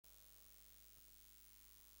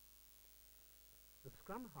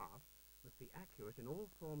scrum half must be accurate in all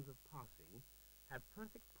forms of passing, have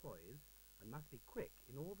perfect poise, and must be quick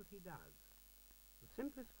in all that he does. The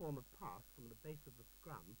simplest form of pass from the base of the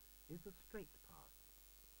scrum is the straight pass.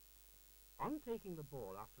 On taking the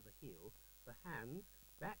ball after the heel, the hands,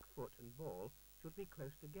 back foot and ball should be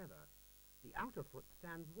close together. The outer foot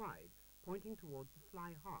stands wide, pointing towards the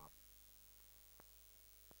fly half.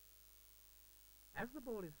 As the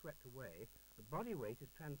ball is swept away, the body weight is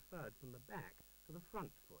transferred from the back to the front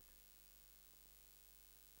foot.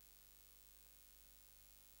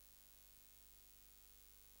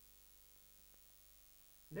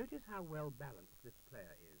 Notice how well balanced this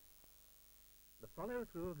player is. The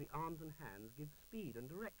follow-through of the arms and hands gives speed and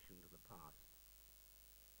direction to the pass.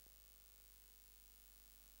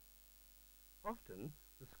 Often,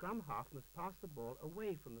 the scrum half must pass the ball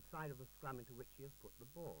away from the side of the scrum into which he has put the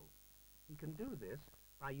ball. He can do this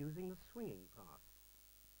by using the swinging pass.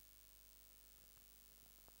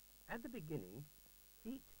 At the beginning,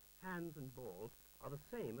 feet, hands and ball are the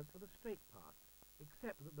same as for the straight pass,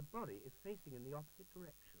 except that the body is facing in the opposite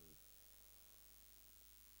direction.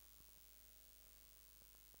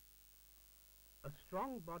 A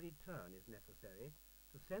strong body turn is necessary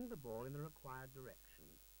to send the ball in the required direction.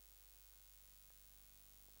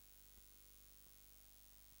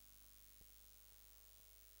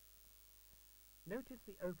 Notice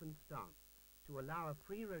the open stance to allow a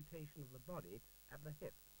free rotation of the body at the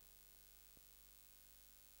hips,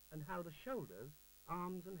 and how the shoulders,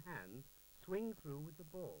 arms and hands swing through with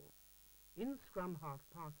the ball. In scrum half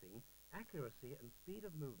passing, accuracy and speed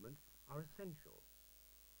of movement are essential.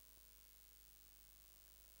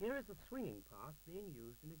 Here is the swinging pass being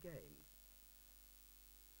used in a game.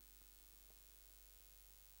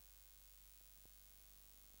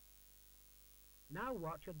 Now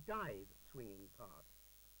watch a dive swinging pass.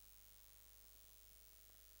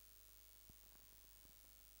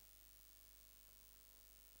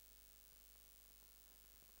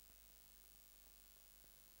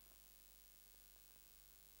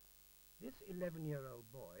 This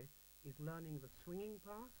 11-year-old boy is learning the swinging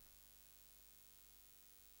pass,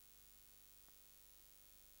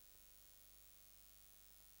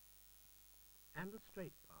 and the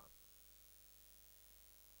straight pass.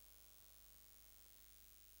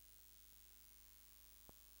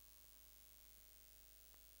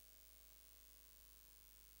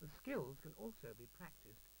 The skills can also be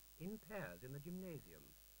practiced in pairs in the gymnasium.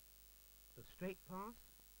 The straight pass,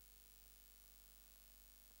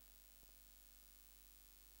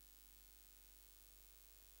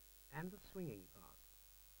 and the swinging pass.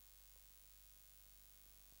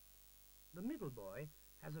 The middle boy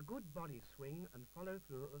has a good body swing and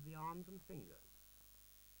follow-through of the arms and fingers.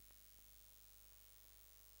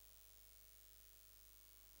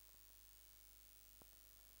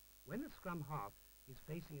 When the scrum half is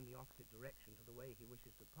facing in the opposite direction to the way he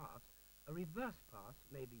wishes to pass, a reverse pass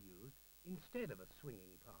may be used instead of a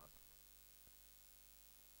swinging pass.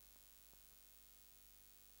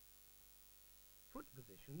 Foot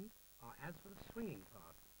positions are as for the swinging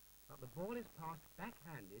pass, but the ball is passed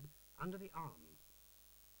back-handed under the arms.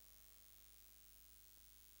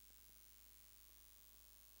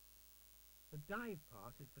 The dive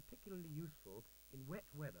pass is particularly useful in wet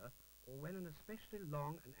weather or when an especially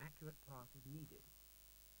long and accurate pass is needed.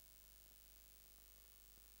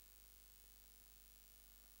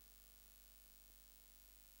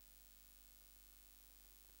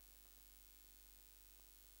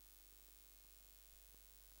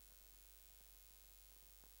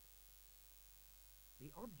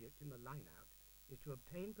 The object in the line-out is to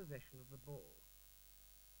obtain possession of the ball.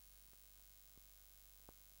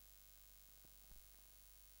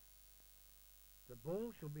 The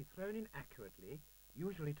ball should be thrown in accurately,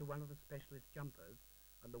 usually to one of the specialist jumpers,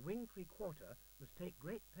 and the wing three-quarter must take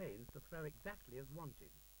great pains to throw exactly as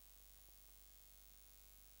wanted.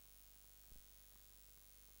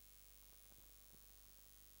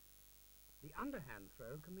 The underhand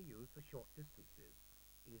throw can be used for short distances.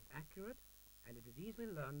 It is accurate and it is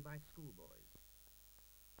easily learned by schoolboys.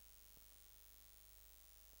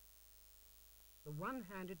 The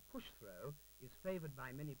one-handed push throw is favoured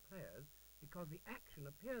by many players because the action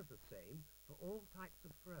appears the same for all types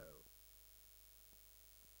of throw.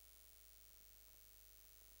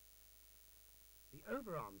 The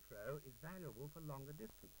overarm throw is valuable for longer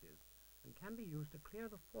distances and can be used to clear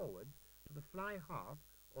the forwards to the fly half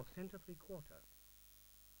or centre three-quarter.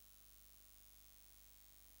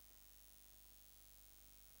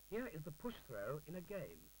 Here is the push throw in a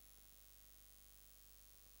game.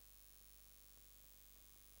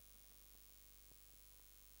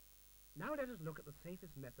 Now let us look at the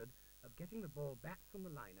safest method of getting the ball back from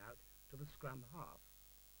the line-out to the scrum half.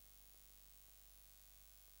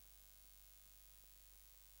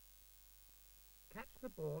 Catch the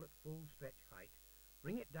ball at full stretch height,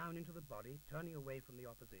 bring it down into the body, turning away from the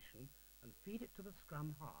opposition, and feed it to the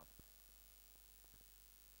scrum half.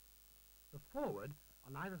 The forward,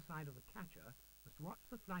 on either side of the catcher, must watch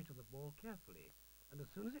the flight of the ball carefully, and as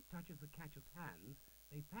soon as it touches the catcher's hands,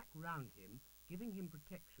 they pack round him, giving him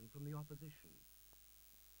protection from the opposition.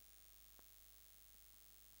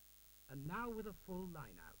 And now with a full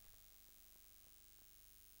line-out.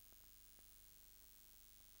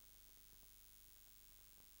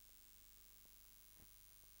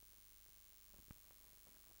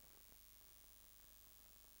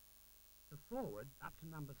 The forward, up to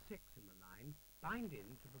number 6 in the line, bind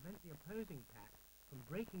in to prevent the opposing pack from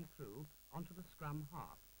breaking through onto the scrum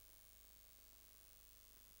half.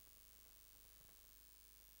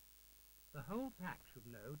 The whole pack should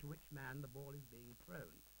know to which man the ball is being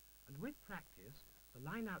thrown, and with practice, the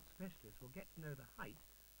line-out specialist will get to know the height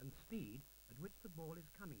and speed at which the ball is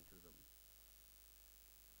coming to them.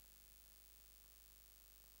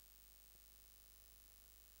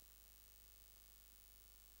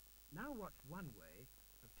 Now watch one way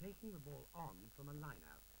of taking the ball on from a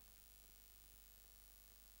line-out.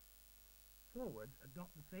 Forwards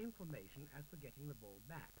adopt the same formation as for getting the ball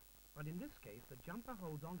back, but in this case the jumper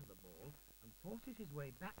holds onto the ball and forces his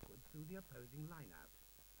way backwards through the opposing line-out.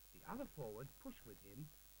 The other forwards push with him,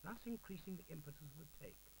 thus increasing the impetus of the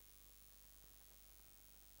take.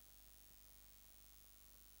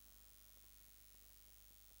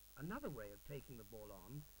 Another way of taking the ball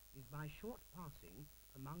on is by short passing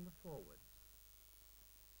among the forwards.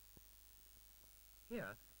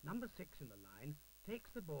 Here, number 6 in the line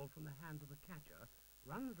takes the ball from the hands of the catcher,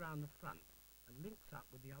 runs round the front and links up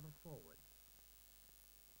with the other forward.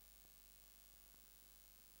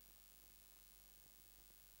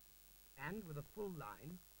 And with a full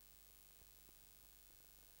line,